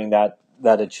celebrating that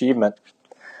achievement.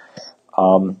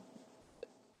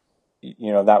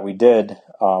 That we did.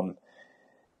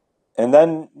 And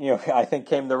then, I think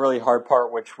came the really hard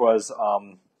part, which was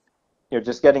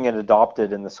just getting it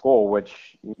adopted in the school,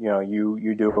 which,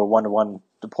 you do a one-to-one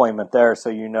deployment there.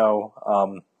 So,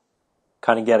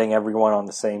 kind of getting everyone on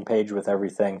the same page with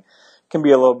everything can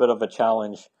be a little bit of a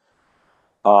challenge.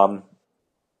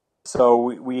 So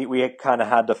we kind of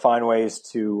had to find ways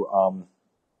to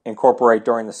incorporate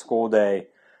during the school day,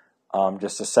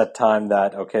 just a set time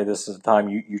that, okay, this is the time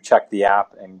you check the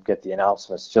app and get the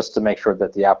announcements, just to make sure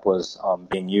that the app was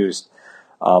being used.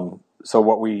 So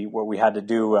what we had to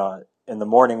do in the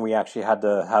morning, we actually had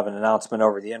to have an announcement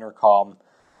over the intercom,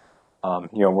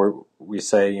 where we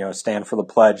say, stand for the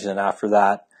pledge, and after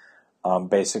that,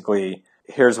 basically,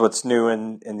 here's what's new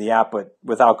in the app, but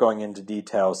without going into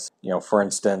details. For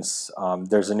instance,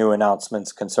 there's a new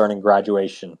announcements concerning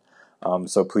graduation,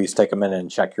 so please take a minute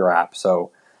and check your app.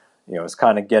 So, it's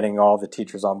kind of getting all the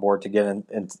teachers on board to get in,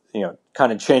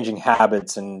 kind of changing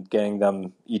habits and getting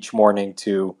them each morning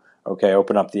to, okay,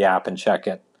 open up the app and check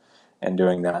it, and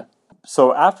doing that.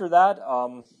 So after that,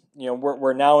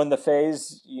 we're now in the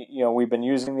phase, we've been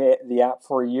using the app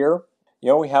for a year.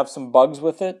 We have some bugs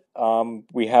with it.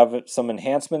 We have some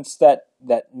enhancements that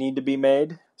need to be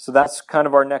made. So that's kind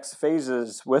of our next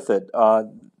phases with it.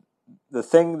 The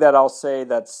thing that I'll say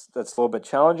that's a little bit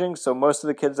challenging, so most of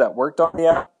the kids that worked on the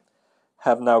app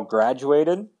have now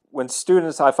graduated.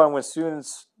 I find when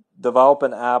students develop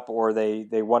an app, or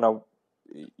they want to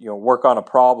work on a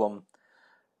problem,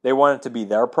 they want it to be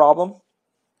their problem.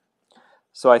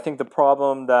 So I think the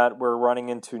problem that we're running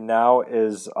into now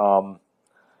is the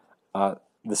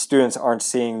students aren't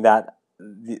seeing that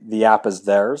the app is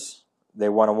theirs. They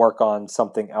want to work on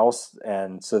something else,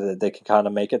 and so that they can kind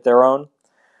of make it their own.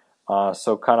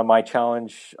 So kind of my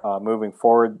challenge moving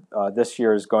forward this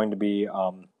year is going to be,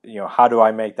 how do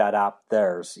I make that app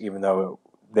theirs, even though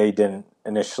they didn't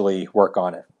initially work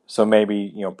on it? So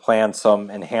maybe, plan some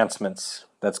enhancements.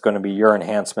 That's going to be your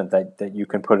enhancement that you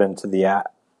can put into the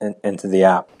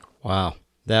app. Wow.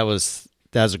 That was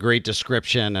a great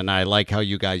description, and I like how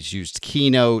you guys used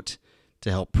Keynote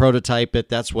to help prototype it.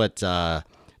 That's what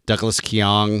Douglas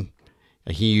Keong,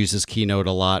 he uses Keynote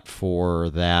a lot for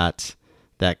that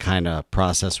kind of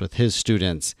process with his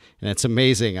students. And it's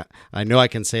amazing. I know I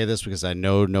can say this because I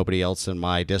know nobody else in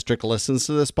my district listens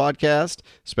to this podcast,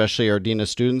 especially Ardena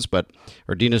students. But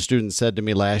Ardena student said to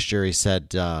me last year, he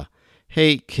said,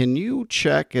 hey, can you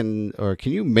check or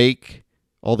can you make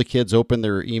all the kids open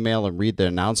their email and read the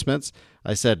announcements?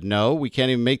 I said, no, we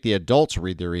can't even make the adults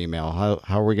read their email.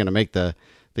 How are we going to make the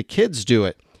kids do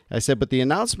it? I said, but the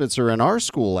announcements are in our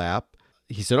school app.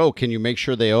 He said, oh, can you make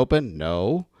sure they open?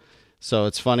 No. So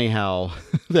it's funny how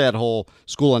that whole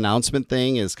school announcement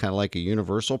thing is kind of like a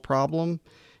universal problem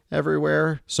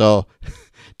everywhere. So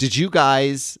did you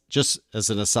guys, just as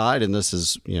an aside, and this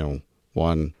is,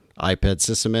 one iPad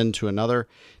system into another,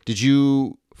 did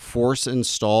you force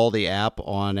install the app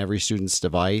on every student's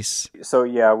device? So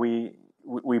yeah, we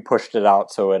pushed it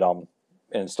out, so it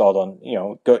installed on,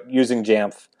 using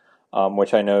Jamf,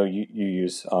 which I know you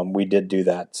use. We did do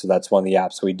that, so that's one of the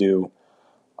apps we do.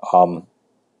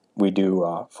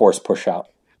 Force push out.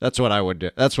 That's what I would do.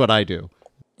 That's what I do.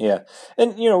 Yeah,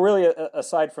 and really,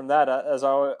 aside from that, as I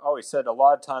always said, a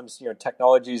lot of times,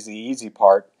 technology is the easy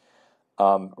part.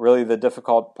 Really, the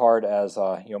difficult part, as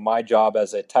my job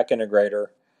as a tech integrator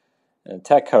and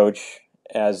tech coach,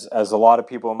 as a lot of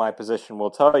people in my position will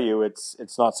tell you,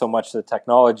 it's not so much the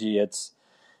technology, it's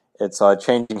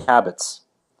changing habits.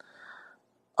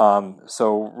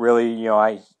 So really,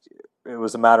 it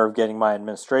was a matter of getting my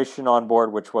administration on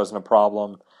board, which wasn't a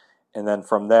problem, and then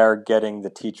from there, getting the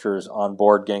teachers on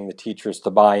board, getting the teachers to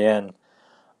buy in,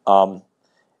 and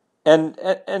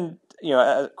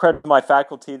credit to my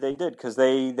faculty, they did, because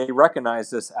they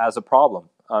recognized this as a problem.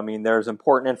 I mean, there's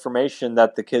important information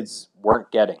that the kids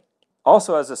weren't getting.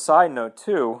 Also, as a side note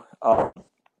too,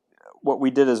 what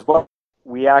we did as well,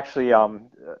 we actually,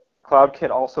 CloudKit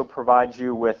also provides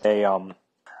you with a,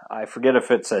 I forget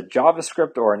if it's a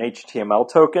JavaScript or an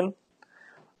HTML token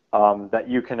that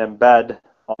you can embed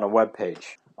on a web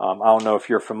page. I don't know if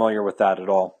you're familiar with that at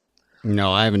all.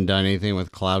 No, I haven't done anything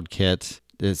with CloudKit.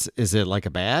 Is it like a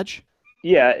badge?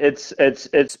 Yeah, it's an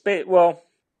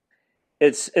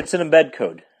embed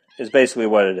code is basically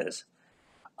what it is.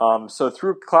 So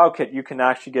through CloudKit, you can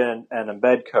actually get an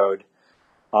embed code.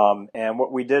 And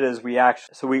what we did is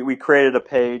we created a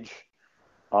page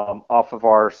off of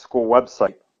our school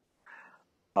website.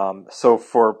 So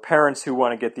for parents who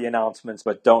want to get the announcements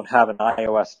but don't have an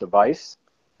iOS device,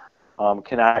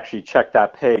 can actually check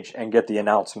that page and get the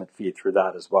announcement feed through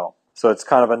that as well. So it's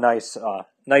kind of a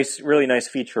really nice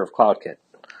feature of CloudKit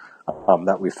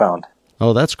that we found.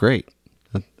 Oh, that's great.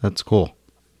 That's cool.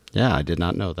 Yeah, I did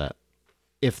not know that.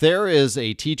 If there is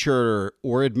a teacher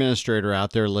or administrator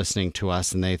out there listening to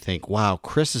us and they think, wow,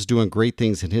 Chris is doing great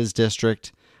things in his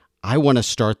district, I want to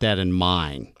start that in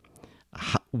mine.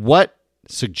 What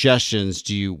suggestions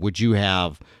would you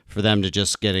have for them to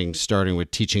just starting with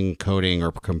teaching coding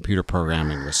or computer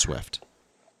programming with Swift?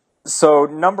 So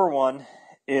number one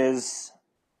is,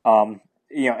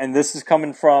 and this is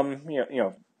coming from,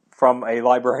 from a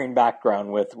librarian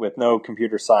background with no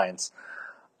computer science.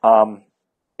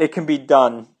 It can be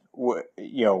done,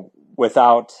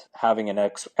 without having an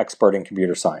expert in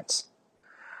computer science.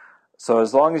 So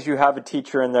as long as you have a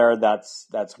teacher in there that's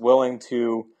willing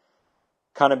to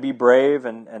kind of be brave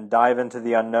and dive into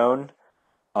the unknown,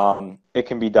 it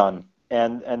can be done.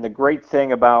 And the great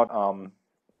thing about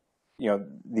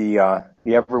the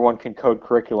Everyone Can Code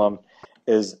curriculum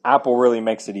is Apple really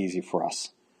makes it easy for us,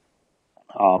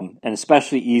 and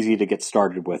especially easy to get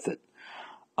started with it.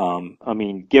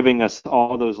 Giving us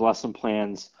all those lesson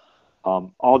plans,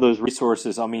 all those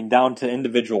resources, down to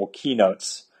individual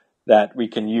keynotes that we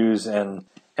can use and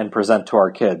present to our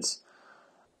kids.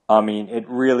 It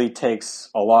really takes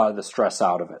a lot of the stress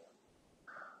out of it.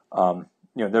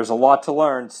 There's a lot to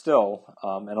learn still,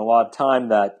 and a lot of time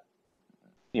that,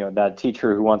 that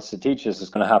teacher who wants to teach us is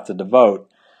going to have to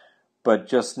devote. But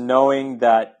just knowing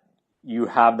that you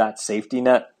have that safety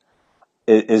net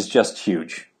is just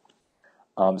huge.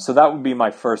 So that would be my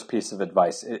first piece of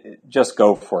advice. Just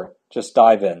go for it. Just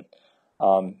dive in,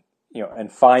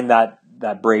 and find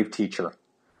that brave teacher.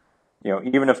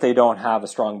 Even if they don't have a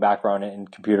strong background in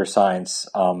computer science,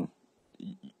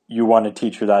 you want a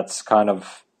teacher that's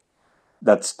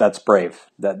that's brave,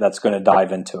 that's going to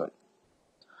dive into it.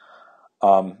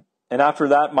 And after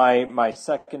that, my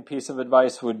second piece of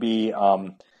advice would be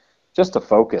just to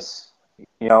focus.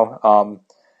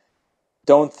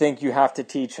 Don't think you have to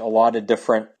teach a lot of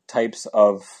different types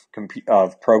of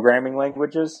programming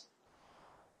languages.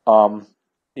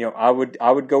 I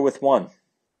would go with one.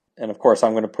 And of course,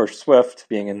 I'm going to push Swift,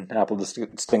 being an Apple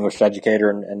Distinguished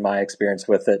Educator and my experience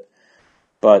with it.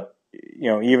 But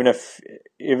even if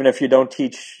you don't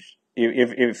teach,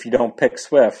 if you don't pick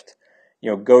Swift,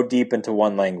 go deep into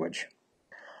one language.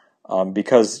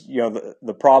 Because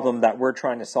the problem that we're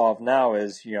trying to solve now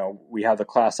is we have the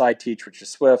class I teach, which is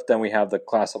Swift, then we have the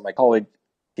class that my colleague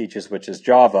teaches, which is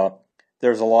Java.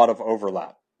 There's a lot of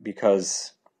overlap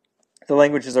because the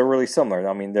languages are really similar.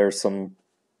 There's some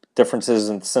differences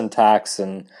in syntax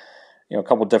and a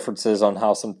couple differences on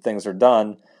how some things are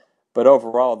done, but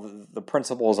overall the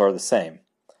principles are the same.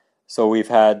 So we've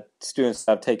had students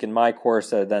that have taken my course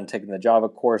that have then taken the Java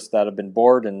course that have been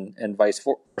bored and vice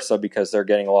versa because they're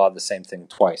getting a lot of the same thing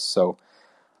twice. So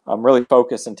really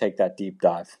focus and take that deep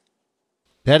dive.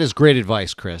 That is great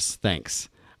advice, Chris. Thanks.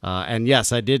 And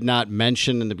yes, I did not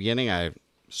mention in the beginning.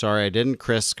 Sorry I didn't.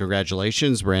 Chris,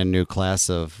 congratulations. Brand new class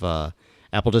of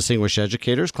Apple Distinguished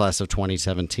Educators, class of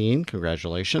 2017.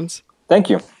 Congratulations. Thank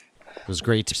you. It was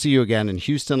great to see you again in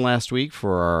Houston last week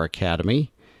for our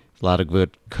academy. A lot of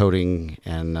good coding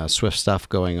and Swift stuff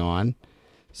going on.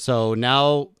 So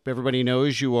now everybody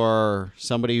knows you are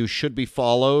somebody who should be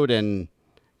followed and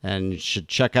should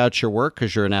check out your work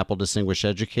because you're an Apple Distinguished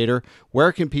Educator.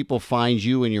 Where can people find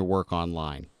you and your work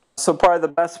online? So probably the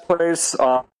best place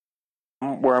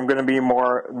where I'm going to be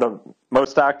the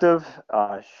most active,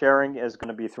 sharing is going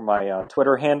to be through my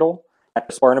Twitter handle,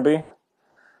 Chris Barnabei.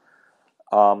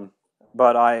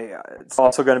 But it's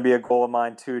also going to be a goal of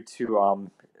mine too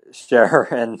to share,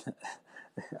 and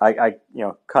I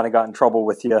kind of got in trouble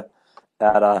with you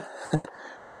at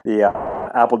the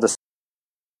Apple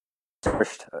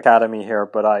Distinguished Academy here,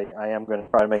 but I am going to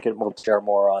try to make it share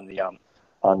more on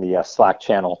the Slack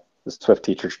channel, the Swift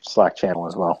Teacher Slack channel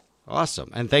as well.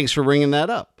 Awesome, and thanks for bringing that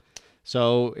up.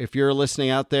 So if you're listening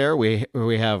out there, we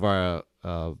have a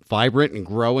vibrant and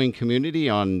growing community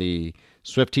on the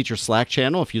Swift Teacher Slack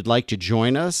channel. If you'd like to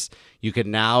join us, you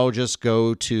can now just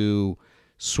go to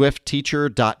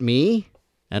swiftteacher.me,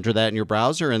 enter that in your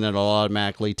browser, and then it'll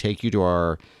automatically take you to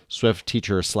our Swift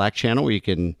Teacher Slack channel where you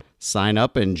can sign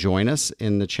up and join us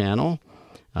in the channel.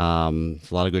 There's a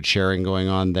lot of good sharing going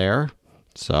on there.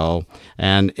 So,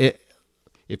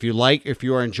 if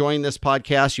you are enjoying this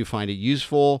podcast, you find it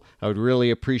useful, I would really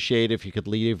appreciate if you could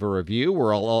leave a review.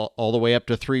 We're all the way up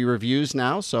to 3 reviews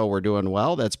now, so we're doing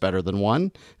well. That's better than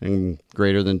 1 and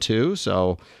greater than 2,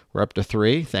 so we're up to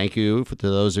 3. Thank you to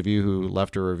those of you who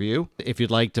left a review. If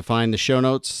you'd like to find the show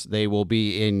notes, they will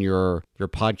be in your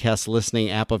podcast listening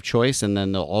app of choice, and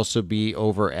then they'll also be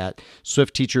over at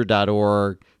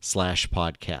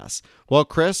swiftteacher.org/podcast. Well,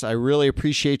 Chris, I really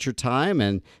appreciate your time,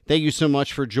 and thank you so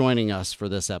much for joining us for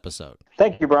this episode.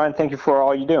 Thank you, Brian. Thank you for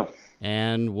all you do.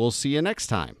 And we'll see you next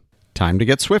time. Time to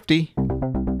get swifty.